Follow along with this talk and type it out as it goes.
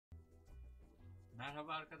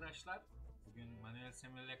Merhaba arkadaşlar. Bugün manuel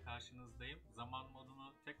Semir ile karşınızdayım. Zaman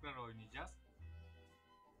modunu tekrar oynayacağız.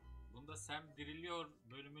 Bunda Sam Diriliyor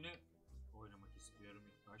bölümünü oynamak istiyorum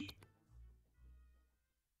ilk baş.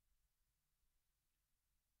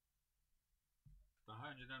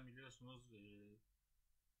 Daha önceden biliyorsunuz,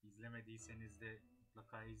 izlemediyseniz de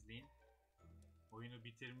mutlaka izleyin. Oyunu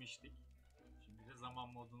bitirmiştik. Şimdi de zaman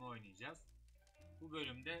modunu oynayacağız. Bu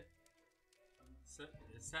bölümde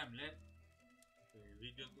Sam'le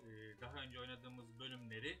daha önce oynadığımız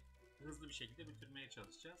bölümleri hızlı bir şekilde bitirmeye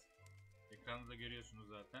çalışacağız. Ekranda da görüyorsunuz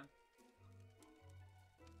zaten.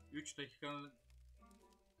 3 dakikanın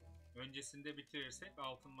öncesinde bitirirsek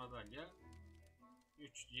altın madalya,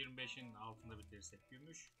 3.25'in altında bitirirsek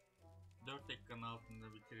gümüş, 4 dakikanın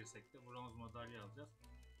altında bitirirsek de bronz madalya alacağız.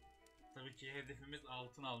 Tabii ki hedefimiz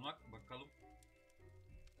altın almak. Bakalım.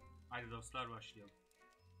 Hadi dostlar, başlayalım.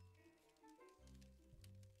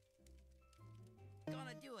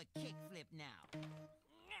 Gonna do a kickflip now.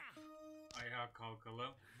 Ayağa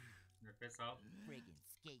kalkalım. Nefes al. Friggin'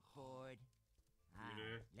 skateboard.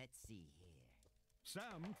 Yürü. Let's see here.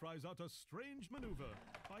 Sam tries out a strange maneuver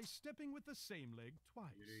by stepping with the same leg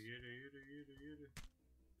twice. Yürü.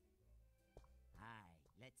 Hi,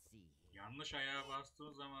 let's see here. Yanlış ayağa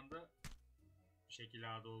bastığın zaman da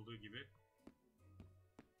şekil A'da olduğu gibi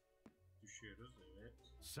düşüyoruz. Evet.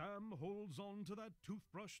 Sam holds on to that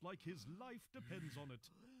toothbrush like his life depends on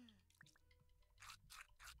it.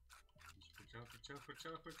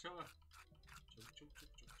 Fırçala. Çabuk.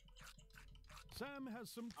 Sam has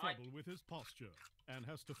some trouble with his posture and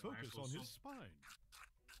has to focus on his spine.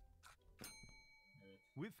 Evet.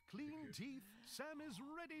 With clean teeth, Sam is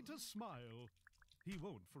ready to smile. He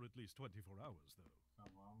won't for at least 24 hours though.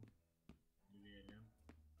 Tamam. Yürüyelim.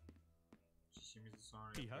 Çişimizi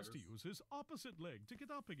sonra He yaparız. has to use his opposite leg to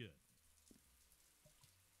get up again.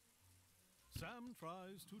 Sam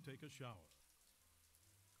tries to take a shower.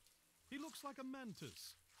 He looks like a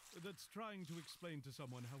mantis that's trying to explain to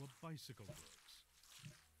someone how a bicycle works.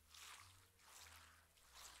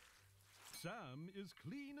 Sam is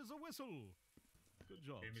clean as a whistle. Good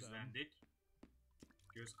job, Sam. Temizlendik.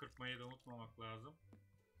 Göz kırpmayı da unutmamak lazım.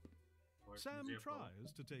 Sam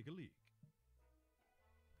tries to take a leak.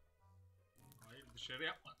 Hayır, dışarı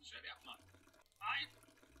yapma. Hayır.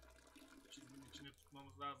 Çizginin içine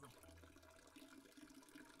tutmamız lazım.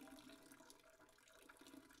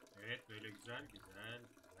 Evet, böyle güzel.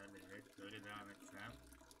 Evet, böyle devam et Sam.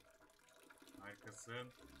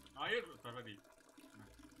 Harikasın. Hayır, o tarafa değil.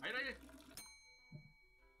 Hayır.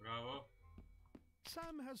 Bravo.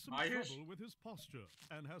 Sam has some trouble with his posture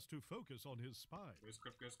and has to focus on his spine.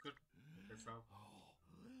 Göz kırp. Nefes al.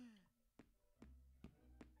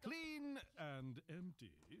 Clean and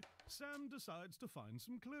empty, Sam decides to find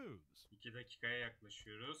some clothes. 2 dakikaya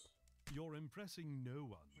yaklaşıyoruz. You're impressing no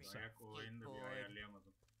one, Sam. Ayak olayını da bir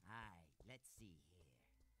ayarlayamadım. Hi, let's see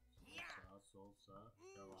here. Sol sağ.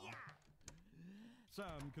 Devam.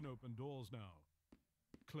 Sam can open doors now.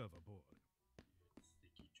 Clever boy.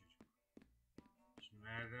 Zeki çocuk. Şimdi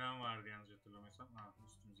merdiven vardı yanlış hatırlamıyorsam.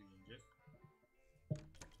 Üstümüzü giyeceğiz.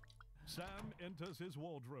 Sam enters his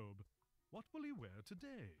wardrobe. What will he wear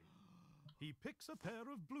today? He picks a pair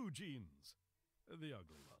of blue jeans. The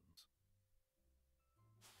ugly ones.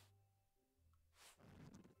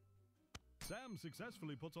 Sam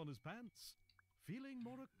successfully puts on his pants. Feeling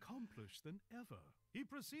more accomplished than ever, he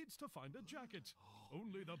proceeds to find a jacket.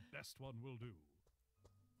 Only the best one will do.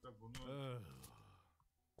 Bunu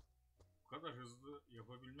bu kadar hızlı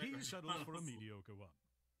yapabilmek He settles for a mediocre one.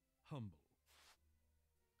 Humble.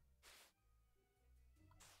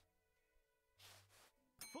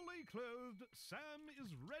 Fully clothed, Sam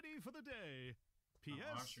is ready for the day. P.S.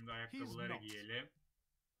 Tamam, şimdi ayakkabıları giyelim.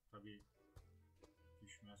 Tabii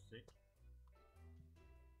düşmezsek.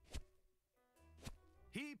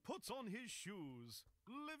 He puts on his shoes,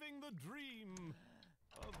 living the dream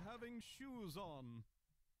of having shoes on.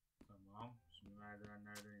 Tamam, şimdi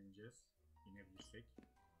merdivenlerden ineceğiz. İnebilirsek.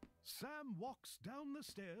 Sam walks down the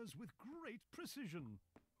stairs with great precision.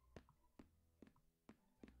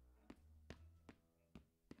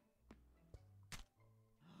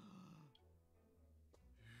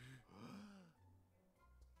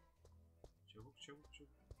 Çabuk.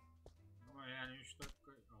 Ama yani 3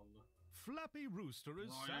 dakika, Allah. Flappy Rooster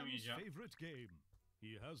is Sam's favorite game.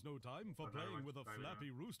 He has no time for playing with a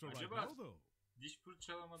Flappy Rooster right now, though. Diş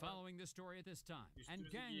fırçalamadan. Following this story at this time,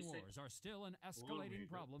 and gang wars are still an escalating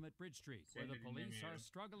problem at Bridge Street, where the police are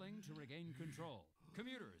struggling to regain control.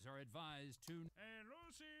 Commuters are advised to... Hey,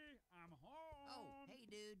 Lucy, I'm home. Oh, hey,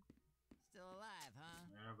 dude. Still alive, huh?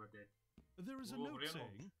 Merhaba de. There is a Oo, note buraya ne saying,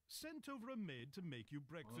 olmuş? sent over a maid to make you Onu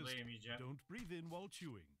da breakfast. yemeyeceğim. Don't breathe in while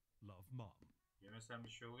chewing. Love, Mom. Yemesem bir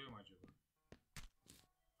şey oluyor mu acaba?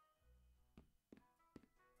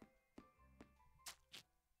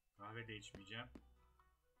 Kahve de içmeyeceğim.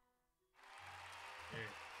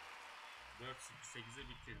 Evet. 4-8'e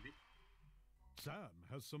bitirdik. Sam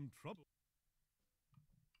has some trouble.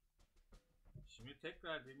 Şimdi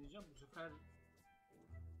tekrar deneyeceğim. Bu sefer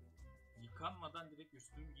yıkanmadan direkt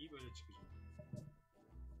üstümü giyip öyle çıkacağım.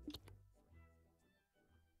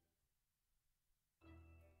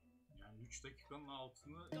 Yani 3 dakikanın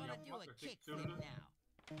altını Gonna do yapmak a öteki kickflip türlü now.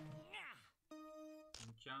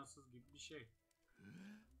 imkansız gibi bir şey.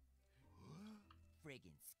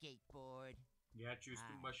 Friggin' skateboard. Gerçi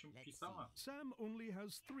üstüm başım let's pis see. ama. Sam only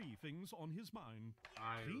has three things on his mind.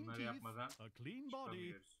 Hayır, Clean bunları teeth, yapmadan a clean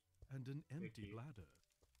body, çıkamıyoruz. and an empty Peki. bladder.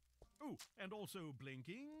 Oh, and also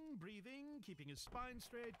blinking, breathing, keeping his spine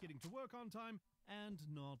straight, getting to work on time, and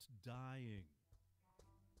not dying.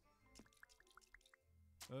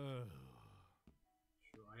 Oh.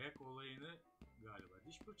 Şu ayak olayını galiba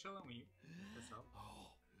diş fırçalamayayım. Nefes al.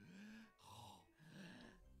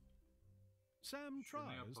 Sam Şunu tries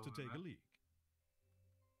to yapalım take a hemen. leak.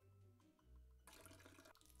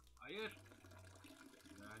 Hayır.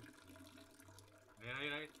 Güzel.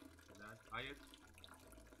 Hayır. Güzel. Hayır.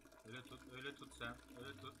 Öyle tut sen.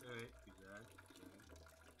 Öyle tut. Evet. Güzel.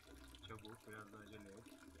 Çabuk. Biraz da acele et.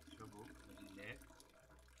 Çabuk. Acele.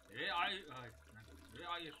 Hayır.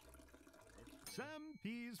 Hayır. Sam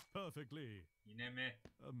pees perfectly. Yine mi?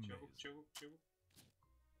 Amazing. Çabuk. Çabuk. Güzel.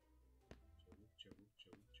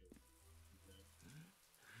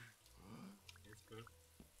 Let's go.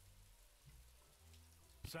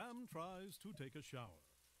 Sam tries to take a shower.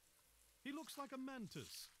 He looks like a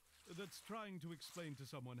mantis that's trying to explain to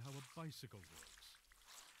someone how a bicycle works.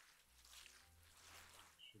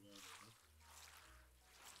 Şuraya bak.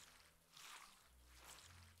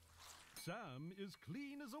 Sam is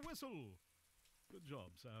clean as a whistle. Good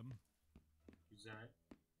job, Sam. Güzel.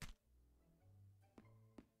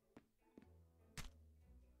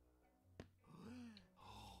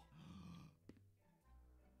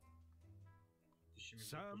 Dişimizi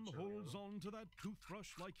Sam fırçalayalım. holds on to that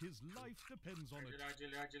toothbrush like his life depends on it.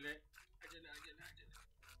 Acele.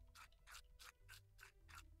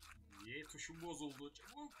 Y tuşum bozuldu.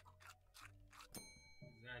 Çabuk.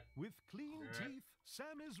 Güzel. With clean Yeah. teeth,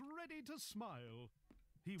 Sam is ready to smile.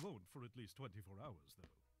 He won't for at least 24 hours, though.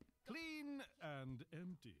 Clean and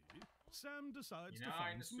empty, Sam decides Yine to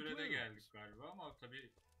aynı find some sürede clothes. geldik galiba ama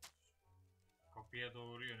tabii kapıya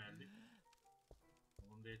doğru yöneldik.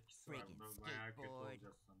 Onun da etkisi var. Friggin' Burada bayağı kötü skateboard.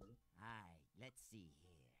 olacağız sanırım. Alright, let's see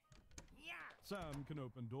here. Yeah. Sam can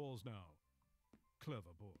open doors now.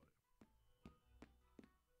 Clever boy.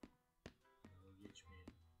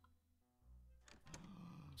 Geçmeyelim.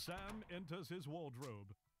 Sam enters his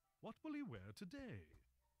wardrobe. What will he wear today?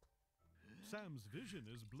 Sam's vision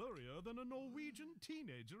is blurrier than a Norwegian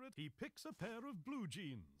teenager. He picks a pair of blue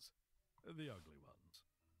jeans. The ugly ones.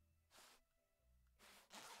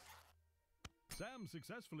 Sam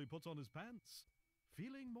successfully puts on his pants.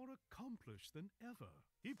 Feeling more accomplished than ever,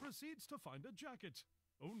 he proceeds to find a jacket.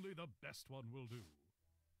 Only the best one will do.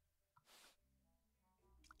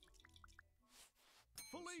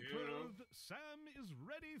 Fully Basıyorum. clothed, Sam is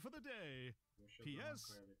ready for the day. Boşa zaman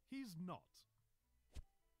P.S. kaybettik. He's not.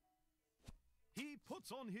 He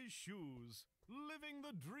puts on his shoes, living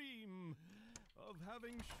the dream of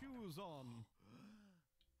having shoes on.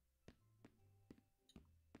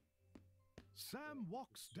 Sam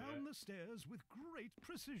walks down the stairs with great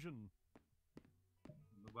precision.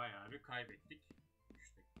 Bunu bayağı bir kaybettik.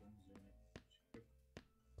 3 dakikanın üzerine çıktık.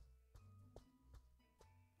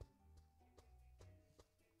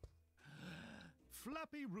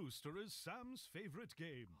 Flappy Rooster is Sam's favorite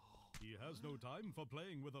game. He has no time for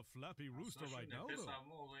playing with a Flappy Rooster Aslında right şu now, nefes though.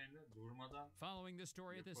 alma olayını durmadan Following the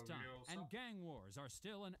story at this time, Yapabiliyor and olsam- gang wars are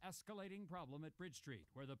still an escalating problem at Bridge Street,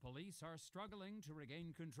 where the police are struggling to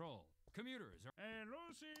regain control. Commuters are. Hey,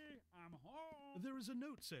 Lucy, I'm home. There is a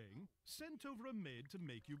note saying, sent over a maid to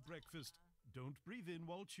make you breakfast. Don't breathe in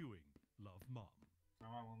while chewing. Love, Mom.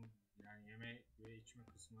 tamam onu yani yeme ve içme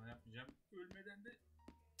kısmını yapmayacağım. Ölmeden de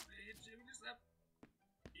buraya yetişebilirsem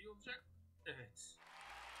iyi olacak. Evet.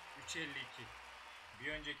 3.52. Bir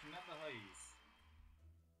öncekinden daha iyiyiz.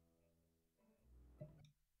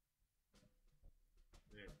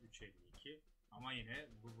 Evet 3.52. Ama yine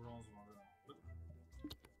bu bronz modu aldık.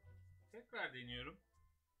 Tekrar deniyorum.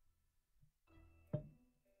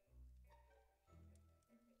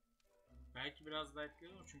 Belki biraz daha etkili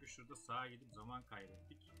olur çünkü şurada sağa gidip zaman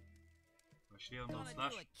kaybettik. Başlayalım Gonna do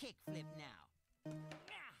dostlar. a kickflip now.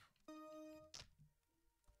 Yeah.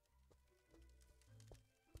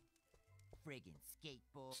 friggin'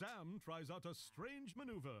 skateboard. Sam tries out a strange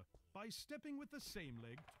maneuver by stepping with the same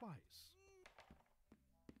leg twice.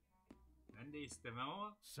 Ben de istemem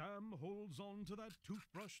ama Sam holds on to that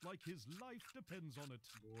toothbrush like his life depends on it.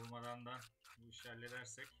 boğulmadan da bu işi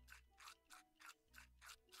halledersek.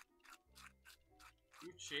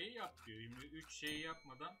 3 şeyi yap diyor. Şimdi 3 şeyi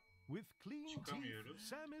yapmadan With clean teeth, çıkamıyoruz.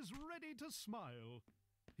 Sam is ready to smile.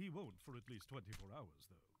 He won't for at least 24 hours,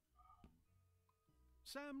 though.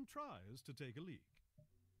 Sam tries to take a leak.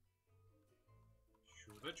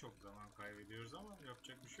 Şurada çok zaman kaybediyoruz ama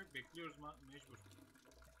yapacak bir şey yok. Bekliyoruz mecbur.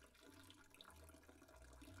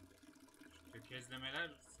 Şu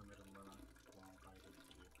tökezlemeler sanırım bana zaman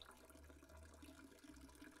kaybettiriyor.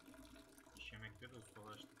 İşemekte de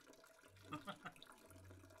ustalaştık.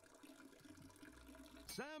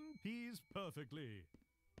 Sam pees perfectly.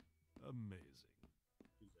 Amazing.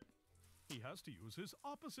 Güzel. He has to use his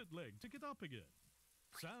opposite leg to get up again.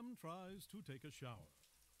 Sam tries to take a shower.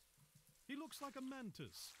 He looks like a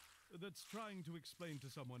mantis that's trying to explain to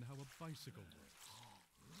someone how a bicycle works.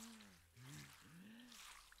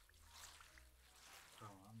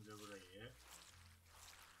 Tamam, bir de burayı.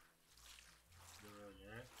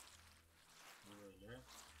 Böyle. Böyle.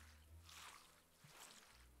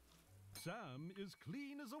 Sam is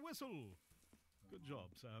clean as a whistle. Good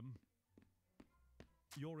job, Sam.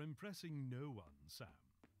 You're impressing no one, Sam.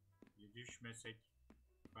 Bir düşmesek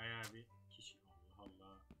bayağı bir kişi. Allah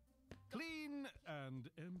Allah. Clean and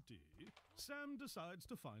empty, Sam decides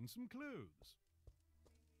to find some clues.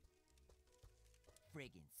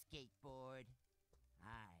 Friggin' skateboard.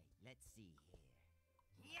 Aye, let's see here.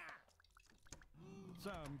 Yeah!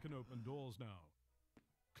 Sam can open doors now.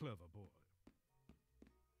 Clever boy.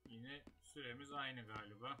 Yine süremiz aynı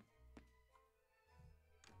galiba.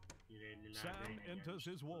 1.50'lerde Sam yine enters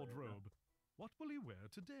gelmiştik his buraya da. wardrobe. What will he wear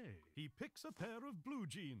today? He picks a pair of blue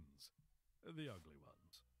jeans. The ugly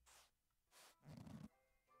ones.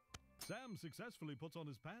 Sam successfully puts on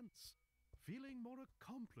his pants. Feeling more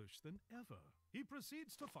accomplished than ever, he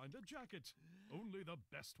proceeds to find a jacket. Only the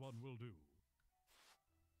best one will do.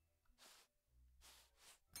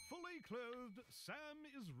 Fully clothed, Sam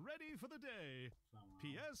is ready for the day. Tamam.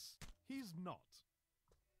 P.S. He's not.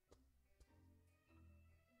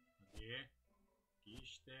 Hadi. Giy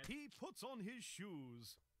işte. He puts on his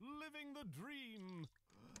shoes, living the dream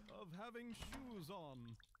of having shoes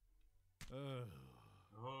on.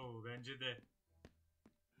 Oo, bence de.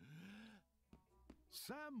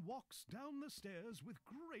 Sam walks down the stairs with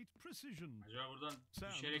great precision. Acaba buradan Sam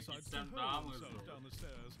düşerek decides to gitsem daha hurl mı hızlı himself down olur? the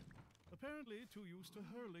stairs, apparently too used to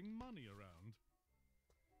hurling money around.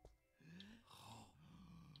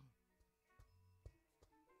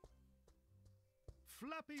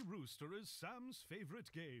 Flappy Rooster is Sam's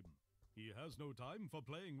favorite game. He has no time for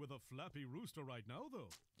playing with a flappy rooster right now, though.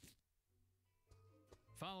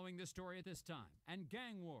 Following the story at this time, and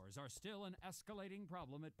gang wars are still an escalating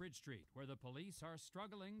problem at Bridge Street, where the police are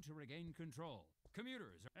struggling to regain control.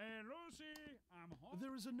 Commuters are Hey, Lucy, I'm home.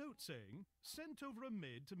 There is a note saying, "Sent over a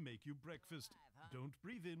maid to make you breakfast. Don't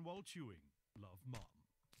breathe in while chewing. Love, Mom."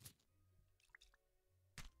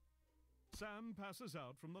 Sam passes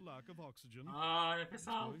out from the lack of oxygen. Nefes It's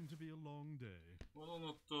al. going to be a long day. Bunu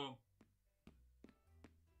unuttum.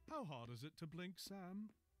 How hard is it to blink, Sam?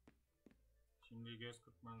 Şimdi göz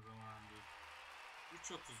kırpman zamanı değil.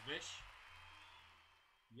 3.35.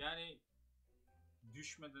 Yani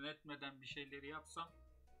düşmeden etmeden bir şeyleri yapsam,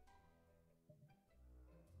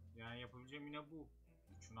 yani yapabileceğim yine bu.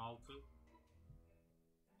 3'ün altı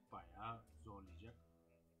bayağı zorlayacak.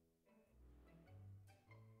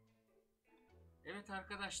 Evet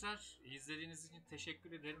arkadaşlar, izlediğiniz için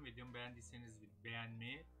teşekkür ederim. Videomu beğendiyseniz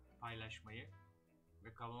beğenmeyi, paylaşmayı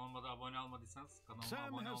ve kanalıma da abone olmadıysanız kanalıma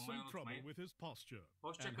Sam abone has olmayı some trouble unutmayın. with his posture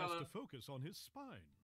Hoşça and has to kalın. focus on his spine.